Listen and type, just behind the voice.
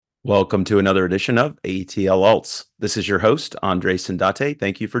Welcome to another edition of ATL Alts. This is your host, Andre Sindate.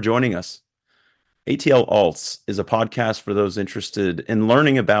 Thank you for joining us. ATL Alts is a podcast for those interested in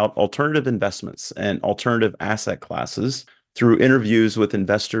learning about alternative investments and alternative asset classes through interviews with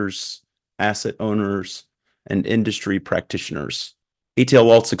investors, asset owners, and industry practitioners.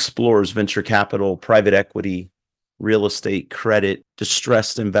 ATL Alts explores venture capital, private equity, real estate, credit,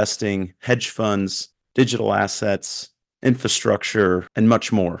 distressed investing, hedge funds, digital assets, infrastructure, and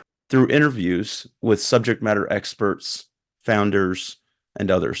much more through interviews with subject matter experts, founders,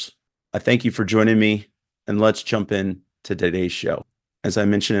 and others. I thank you for joining me, and let's jump in to today's show. As I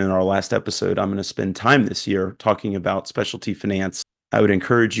mentioned in our last episode, I'm going to spend time this year talking about specialty finance. I would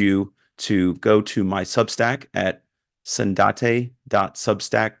encourage you to go to my Substack at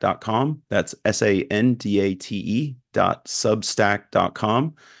sandate.substack.com. That's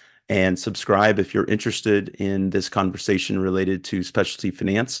SANDATE.substack.com. And subscribe if you're interested in this conversation related to specialty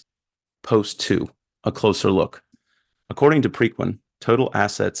finance. Post 2, a closer look. According to Preqin, total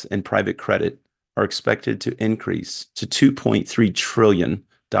assets in private credit are expected to increase to $2.3 trillion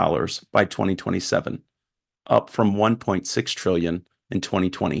by 2027, up from $1.6 trillion in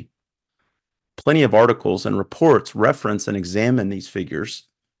 2020. Plenty of articles and reports reference and examine these figures,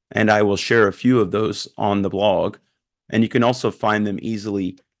 and I will share a few of those on the blog, and you can also find them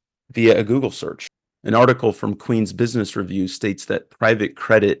easily via a Google search. An article from Queen's Business Review states that private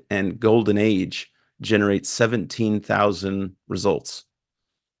credit and golden age generate 17,000 results.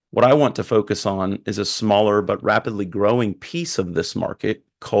 What I want to focus on is a smaller but rapidly growing piece of this market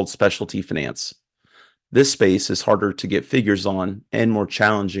called specialty finance. This space is harder to get figures on and more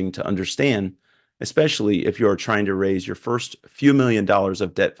challenging to understand, especially if you are trying to raise your first few $1 million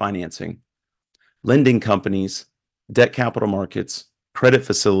of debt financing. Lending companies, debt capital markets, credit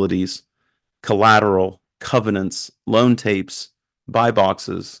facilities, collateral, covenants, loan tapes, buy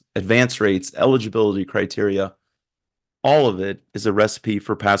boxes, advance rates, eligibility criteria. All of it is a recipe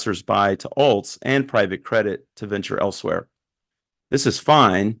for passersby to alts and private credit to venture elsewhere. This is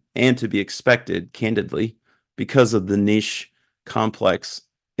fine and to be expected, candidly, because of the niche, complex,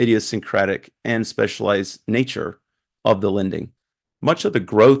 idiosyncratic, and specialized nature of the lending. Much of the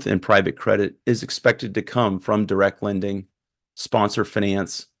growth in private credit is expected to come from direct lending, sponsor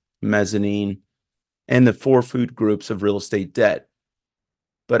finance, mezzanine, and the 4 food groups of real estate debt.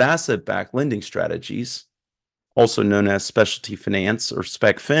 But asset-backed lending strategies, also known as specialty finance or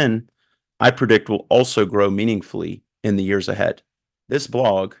spec fin, I predict will also grow meaningfully in the years ahead. This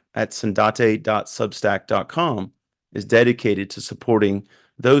blog at sandate.substack.com is dedicated to supporting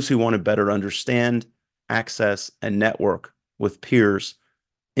those who want to better understand, access, and network with peers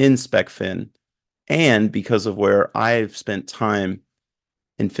in spec fin, and because of where I've spent time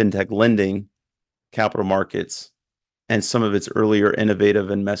in fintech lending, capital markets, and some of its earlier innovative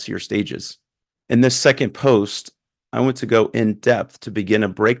and messier stages. In this second post, I want to go in depth to begin a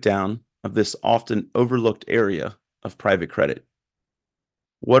breakdown of this often overlooked area of private credit.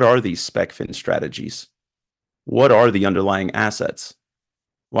 What are these spec fin strategies? What are the underlying assets?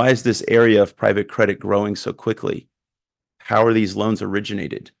 Why is this area of private credit growing so quickly? How are these loans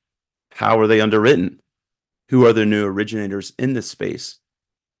originated? How are they underwritten? Who are the new originators in this space?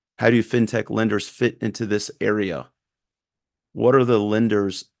 How do fintech lenders fit into this area? What are the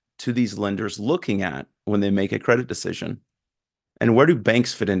lenders to these lenders looking at when they make a credit decision? And where do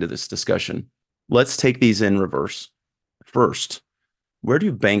banks fit into this discussion? Let's take these in reverse. First, where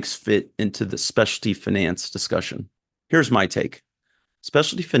do banks fit into the specialty finance discussion? Here's my take.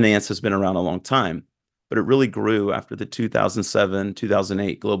 Specialty finance has been around a long time, but it really grew after the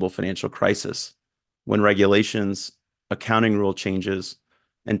 2007-2008 global financial crisis, when regulations, accounting rule changes,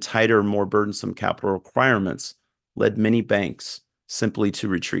 and tighter, more burdensome capital requirements led many banks simply to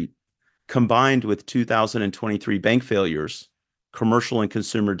retreat. Combined with 2023 bank failures, commercial and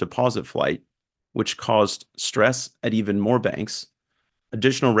consumer deposit flight, which caused stress at even more banks,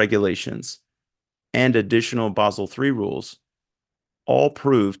 additional regulations, and additional Basel III rules, all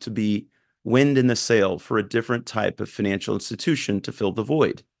proved to be wind in the sail for a different type of financial institution to fill the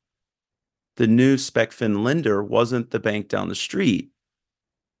void. The new spec fin lender wasn't the bank down the street,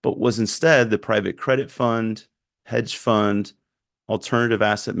 but was instead the private credit fund, hedge fund, alternative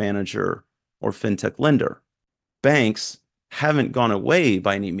asset manager, or fintech lender. Banks haven't gone away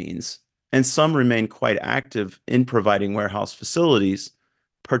by any means, and some remain quite active in providing warehouse facilities,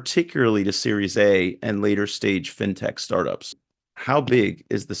 particularly to Series A and later stage fintech startups. How big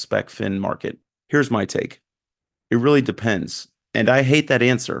is the spec fin market? Here's my take. It really depends, and I hate that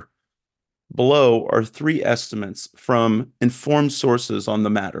answer. Below are 3 estimates from informed sources on the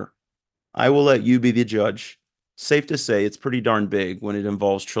matter. I will let you be the judge, Safe to say it's pretty darn big when it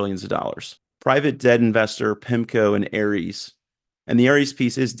involves trillions of dollars. Private debt investor PIMCO and Ares, and the Ares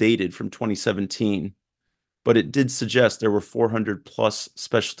piece is dated from 2017, but it did suggest there were 400 plus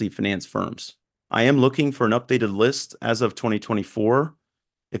specialty finance firms. I am looking for an updated list as of 2024.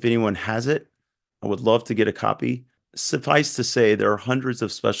 If anyone has it, I would love to get a copy. Suffice to say, there are hundreds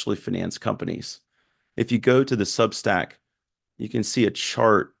of specialty finance companies. If you go to the Substack, you can see a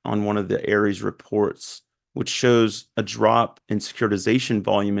chart on one of the Ares reports, which shows a drop in securitization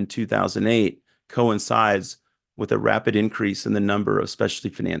volume in 2008 coincides with a rapid increase in the number of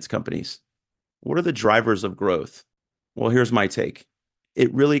specialty finance companies. What are the drivers of growth? Well, here's my take.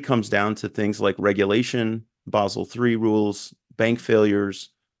 It really comes down to things like regulation, Basel III rules, bank failures,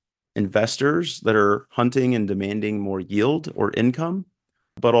 investors that are hunting and demanding more yield or income,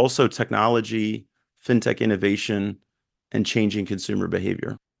 but also technology, fintech innovation, and changing consumer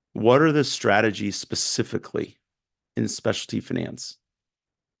behavior. What are the strategies specifically in specialty finance?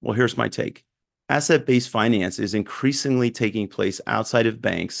 Well, here's my take. Asset-based finance is increasingly taking place outside of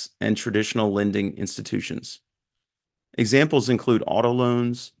banks and traditional lending institutions. Examples include auto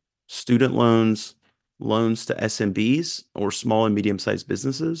loans, student loans, loans to SMBs or small and medium-sized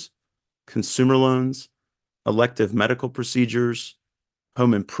businesses, consumer loans, elective medical procedures,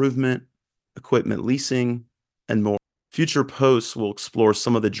 home improvement, equipment leasing, and more. Future posts will explore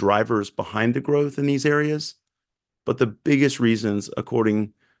some of the drivers behind the growth in these areas, but the biggest reasons,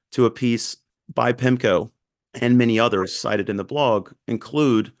 according to a piece by PIMCO and many others cited in the blog,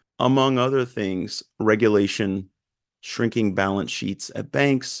 include, among other things, regulation, shrinking balance sheets at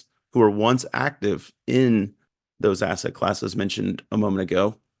banks who were once active in those asset classes mentioned a moment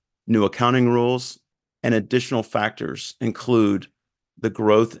ago, new accounting rules, and additional factors include the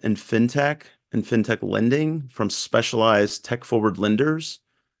growth in fintech and fintech lending from specialized tech-forward lenders,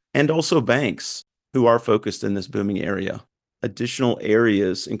 and also banks who are focused in this booming area. Additional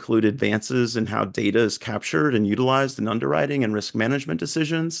areas include advances in how data is captured and utilized in underwriting and risk management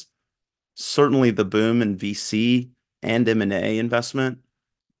decisions, certainly the boom in VC and M&A investment,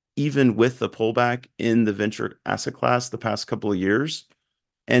 even with the pullback in the venture asset class the past couple of years,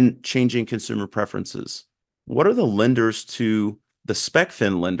 and changing consumer preferences. What are the lenders to the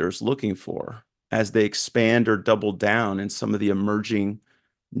SpecFin lenders looking for as they expand or double down in some of the emerging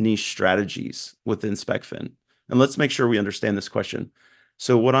niche strategies within SpecFin? And let's make sure we understand this question.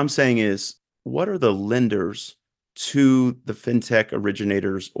 So what I'm saying is, what are the lenders to the fintech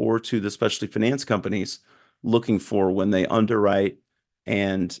originators or to the specialty finance companies looking for when they underwrite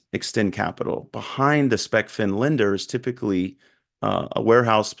and extend capital? Behind the SpecFin lender is typically a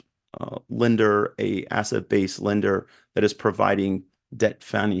warehouse lender, a asset-based lender that is providing debt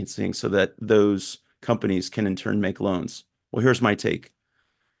financing so that those companies can in turn make loans. Well, here's my take.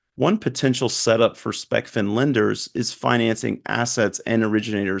 One potential setup for SpecFin lenders is financing assets and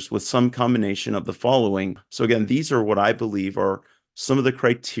originators with some combination of the following. So again, these are what I believe are some of the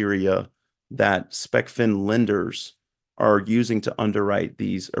criteria that SpecFin lenders are using to underwrite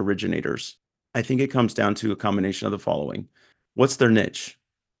these originators. I think it comes down to a combination of the following. What's their niche?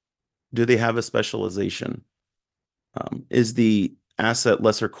 Do they have a specialization? Is the asset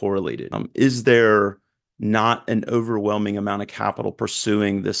lesser correlated? Is there not an overwhelming amount of capital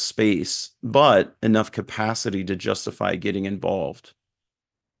pursuing this space, but enough capacity to justify getting involved?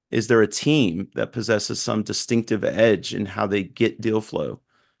 Is there a team that possesses some distinctive edge in how they get deal flow,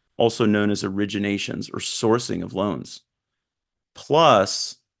 also known as originations or sourcing of loans?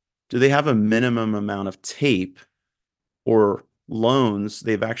 Plus, do they have a minimum amount of tape or loans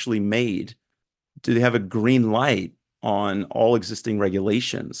they've actually made? Do they have a green light on all existing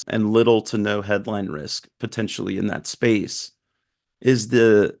regulations and little to no headline risk potentially in that space? Is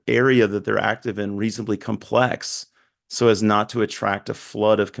the area that they're active in reasonably complex so as not to attract a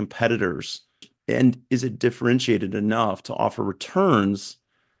flood of competitors? And is it differentiated enough to offer returns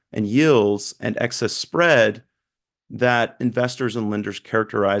and yields and excess spread that investors and lenders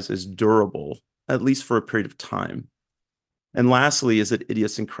characterize as durable, at least for a period of time? And lastly, is it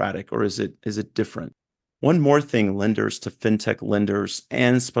idiosyncratic or is it different? One more thing lenders to fintech lenders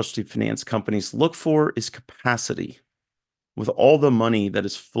and specialty finance companies look for is capacity. With all the money that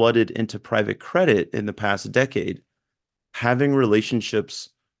is flooded into private credit in the past decade, having relationships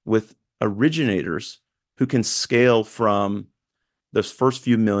with originators who can scale from those first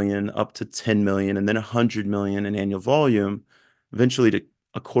few million up to 10 million and then 100 million in annual volume, eventually to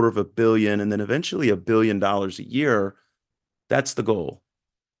 $250 million, and then eventually $1 billion a year. That's the goal.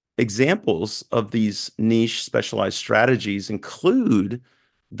 Examples of these niche specialized strategies include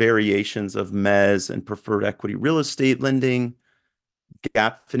variations of mezz and preferred equity real estate lending,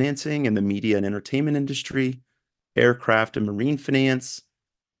 gap financing in the media and entertainment industry, aircraft and marine finance,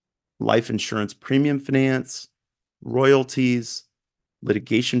 life insurance premium finance, royalties,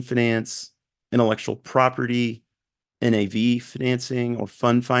 litigation finance, intellectual property, NAV financing or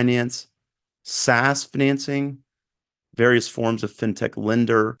fund finance, SaaS financing, various forms of fintech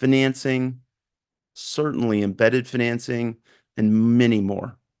lender financing, certainly embedded financing, and many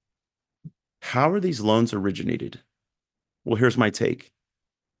more. How are these loans originated? Well, here's my take.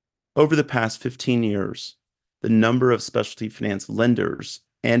 Over the past 15 years, the number of specialty finance lenders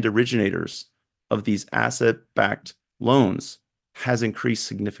and originators of these asset-backed loans has increased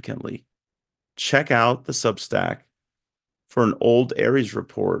significantly. Check out the Substack for an old Ares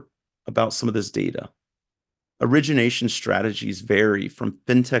report about some of this data. Origination strategies vary from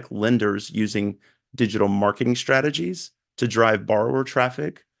fintech lenders using digital marketing strategies to drive borrower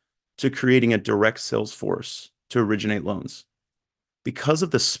traffic to creating a direct sales force to originate loans. Because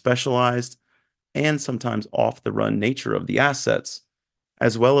of the specialized and sometimes off-the-run nature of the assets,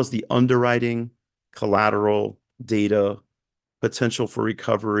 as well as the underwriting, collateral, data, potential for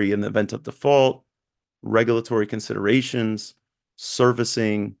recovery in the event of default, regulatory considerations,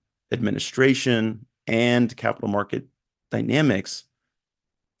 servicing, administration, and capital market dynamics,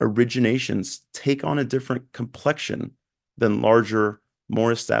 originations take on a different complexion than larger,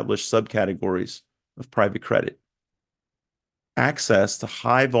 more established subcategories of private credit. Access to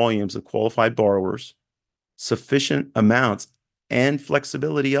high volumes of qualified borrowers, sufficient amounts and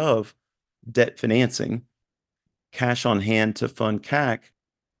flexibility of debt financing, cash on hand to fund CAC,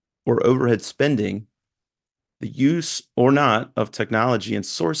 or overhead spending, the use or not of technology in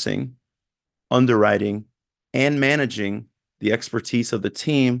sourcing, underwriting, and managing, the expertise of the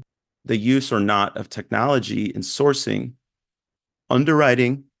team, the use or not of technology in sourcing,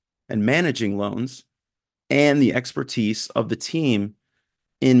 underwriting, and managing loans, and the expertise of the team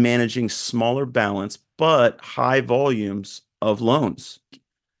in managing smaller balance but high volumes of loans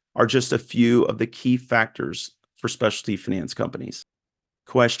are just a few of the key factors for specialty finance companies.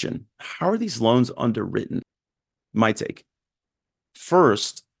 Question: how are these loans underwritten? My take.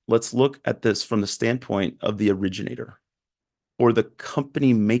 First, let's look at this from the standpoint of the originator or the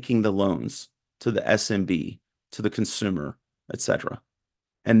company making the loans to the SMB, to the consumer, etc.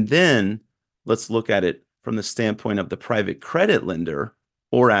 And then let's look at it from the standpoint of the private credit lender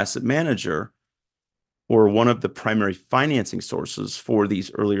or asset manager, or one of the primary financing sources for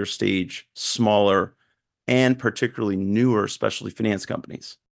these earlier stage, smaller, and particularly newer specialty finance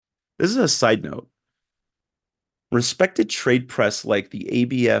companies. This is a side note. Respected trade press like the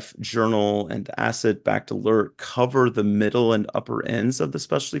ABF Journal and Asset Backed Alert cover the middle and upper ends of the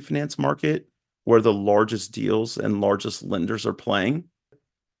specialty finance market, where the largest deals and largest lenders are playing.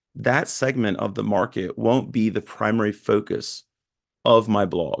 That segment of the market won't be the primary focus of my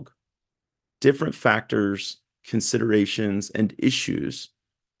blog. Different factors, considerations, and issues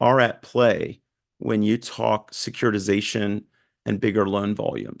are at play when you talk securitization and bigger loan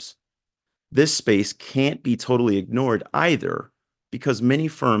volumes. This space can't be totally ignored either, because many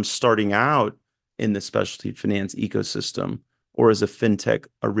firms starting out in the specialty finance ecosystem or as a fintech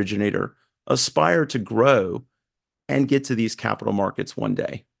originator aspire to grow and get to these capital markets one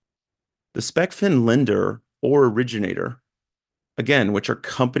day. The SpecFin lender or originator, again, which are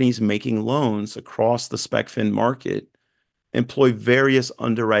companies making loans across the SpecFin market, employ various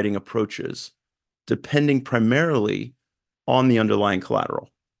underwriting approaches, depending primarily on the underlying collateral.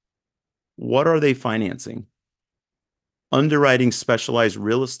 What are they financing? Underwriting specialized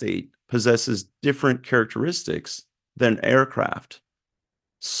real estate possesses different characteristics than aircraft,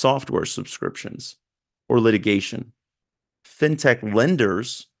 software subscriptions, or litigation. Fintech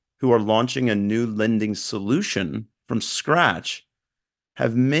lenders who are launching a new lending solution from scratch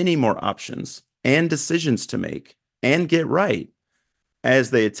have many more options and decisions to make and get right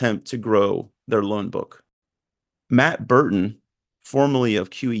as they attempt to grow their loan book. Matt Burton, formerly of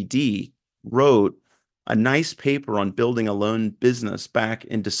QED, wrote a nice paper on building a loan business back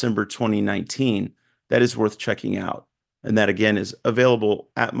in December 2019 that is worth checking out. And that, again, is available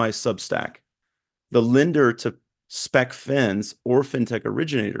at my Substack. The lender to SpecFins or fintech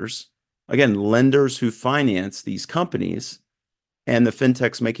originators, again, lenders who finance these companies and the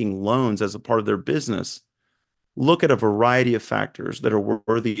fintechs making loans as a part of their business, look at a variety of factors that are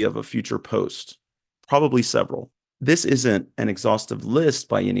worthy of a future post, probably several. This isn't an exhaustive list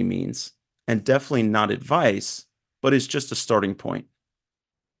by any means, and definitely not advice, but is just a starting point.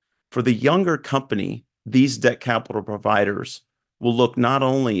 For the younger company, these debt capital providers will look not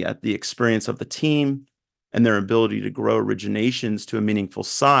only at the experience of the team and their ability to grow originations to a meaningful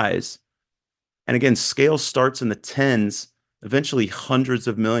size, and again, scale starts in the tens, eventually hundreds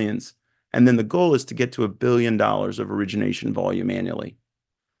of millions, And then the goal is to get to $1 billion of origination volume annually.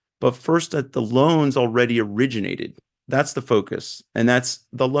 But first, at the loans already originated, that's the focus. And that's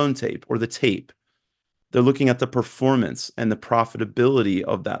the loan tape or the tape. They're looking at the performance and the profitability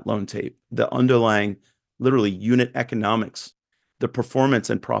of that loan tape, the underlying, literally, unit economics, the performance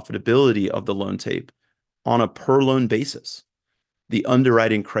and profitability of the loan tape on a per loan basis, the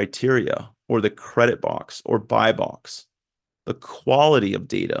underwriting criteria or the credit box or buy box, the quality of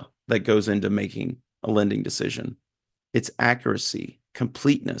data that goes into making a lending decision, its accuracy,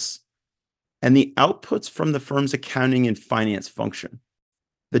 completeness, and the outputs from the firm's accounting and finance function,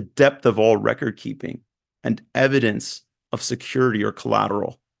 the depth of all record keeping and evidence of security or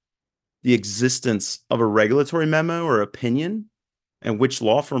collateral, the existence of a regulatory memo or opinion, and which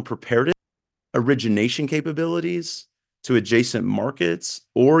law firm prepared it, origination capabilities to adjacent markets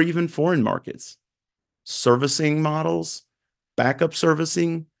or even foreign markets, servicing models, backup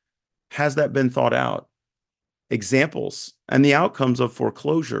servicing, has that been thought out? Examples and the outcomes of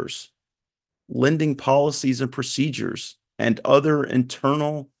foreclosures, lending policies and procedures, and other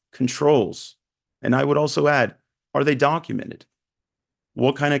internal controls. And I would also add, are they documented?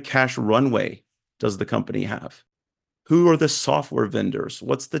 What kind of cash runway does the company have? Who are the software vendors?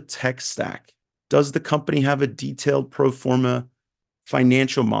 What's the tech stack? Does the company have a detailed pro forma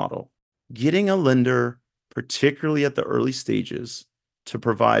financial model? Getting a lender, particularly at the early stages, to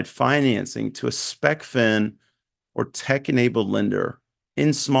provide financing to a spec fin or tech-enabled lender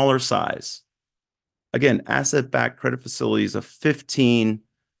in smaller size. Again, asset-backed credit facilities of 15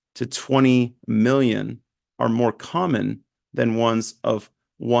 to 20 million are more common than ones of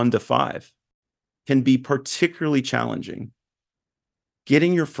 1 to 5, can be particularly challenging.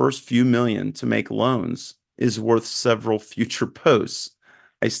 Getting your first few million to make loans is worth several future posts,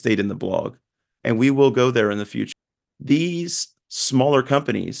 I state in the blog, and we will go there in the future. These smaller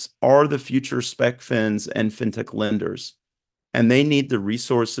companies are the future spec fins and fintech lenders, and they need the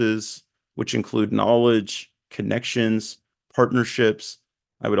resources, which include knowledge, connections, partnerships.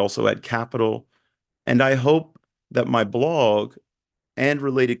 I would also add capital. And I hope that my blog and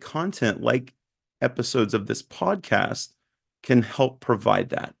related content, like episodes of this podcast, can help provide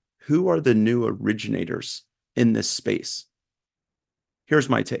that. Who are the new originators in this space? Here's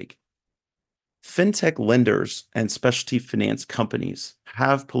my take. Fintech lenders and specialty finance companies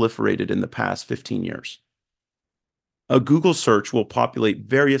have proliferated in the past 15 years. A Google search will populate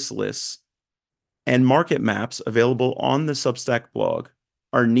various lists, and market maps available on the Substack blog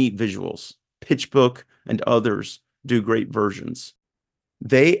are neat visuals. PitchBook and others do great versions.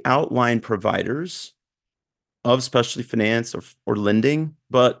 They outline providers of specialty finance or lending,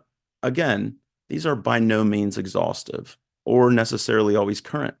 but again, these are by no means exhaustive or necessarily always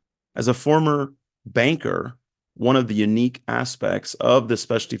current. As a former banker, one of the unique aspects of the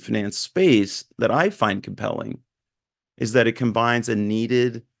specialty finance space that I find compelling is that it combines a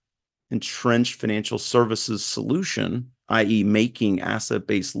needed entrenched financial services solution, i.e. making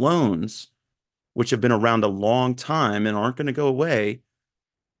asset-based loans, which have been around a long time and aren't going to go away.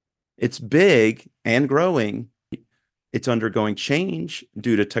 It's big and growing. It's undergoing change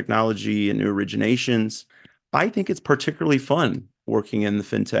due to technology and new originations. I think it's particularly fun working in the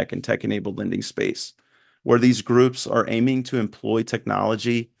fintech and tech-enabled lending space, where these groups are aiming to employ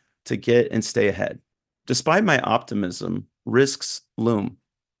technology to get and stay ahead. Despite my optimism, risks loom.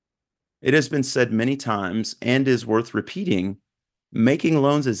 It has been said many times and is worth repeating, making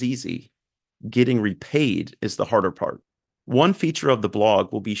loans is easy. Getting repaid is the harder part. One feature of the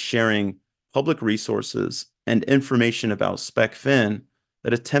blog will be sharing public resources and information about SpecFin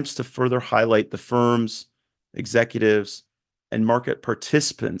that attempts to further highlight the firms, executives, and market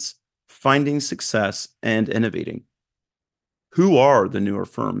participants finding success and innovating. Who are the newer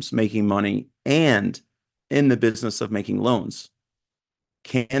firms making money and in the business of making loans?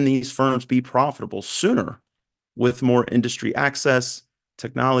 Can these firms be profitable sooner with more industry access,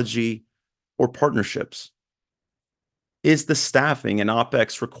 technology, or partnerships? Is the staffing and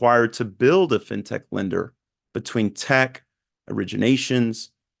OpEx required to build a fintech lender between tech, originations,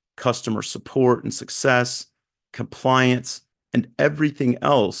 customer support and success, compliance, and everything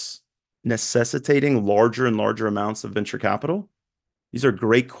else necessitating larger and larger amounts of venture capital? These are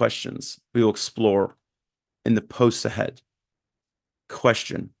great questions we will explore in the posts ahead.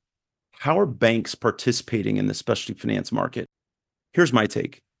 Question: how are banks participating in the specialty finance market? Here's my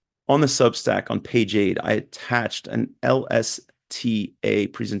take. On the Substack on page 8, I attached an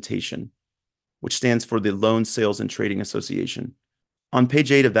LSTA presentation, which stands for the Loan Sales and Trading Association. On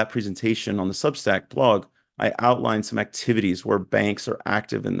page 8 of that presentation on the Substack blog, I outlined some activities where banks are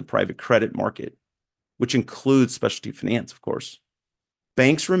active in the private credit market, which includes specialty finance, of course.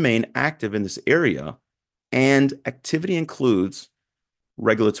 Banks remain active in this area, and activity includes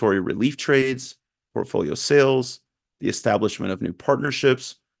regulatory relief trades, portfolio sales, the establishment of new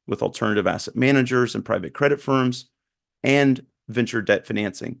partnerships with alternative asset managers and private credit firms, and venture debt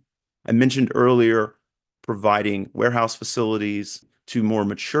financing. I mentioned earlier providing warehouse facilities to more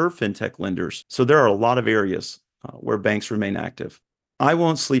mature fintech lenders. So there are a lot of areas where banks remain active. I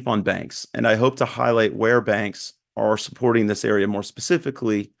won't sleep on banks, and I hope to highlight where banks are supporting this area more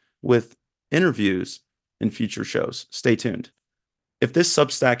specifically with interviews in future shows. Stay tuned. If this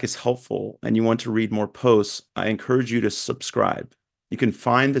Substack is helpful and you want to read more posts, I encourage you to subscribe. You can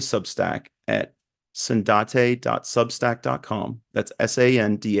find the Substack at sandate.substack.com. That's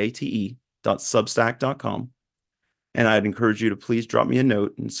SANDATE.substack.com. And I'd encourage you to please drop me a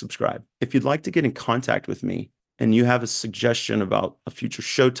note and subscribe. If you'd like to get in contact with me and you have a suggestion about a future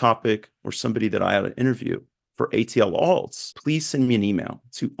show topic or somebody that I ought to interview for ATL Alts, please send me an email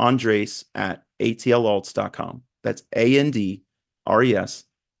to andres@atlalts.com. That's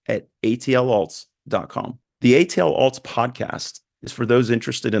ANDRES@atlalts.com. The ATL Alts podcast is for those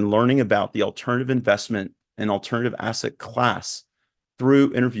interested in learning about the alternative investment and alternative asset class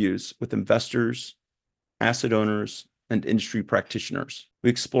through interviews with investors, asset owners, and industry practitioners.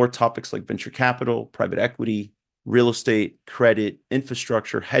 We explore topics like venture capital, private equity, real estate, credit,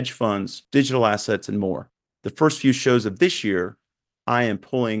 infrastructure, hedge funds, digital assets, and more. The first few shows of this year, I am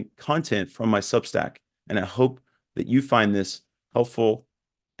pulling content from my Substack, and I hope that you find this helpful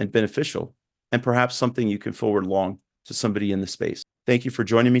and beneficial, and perhaps something you can forward along to somebody in the space. Thank you for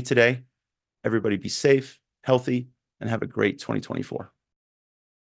joining me today. Everybody be safe, healthy, and have a great 2024.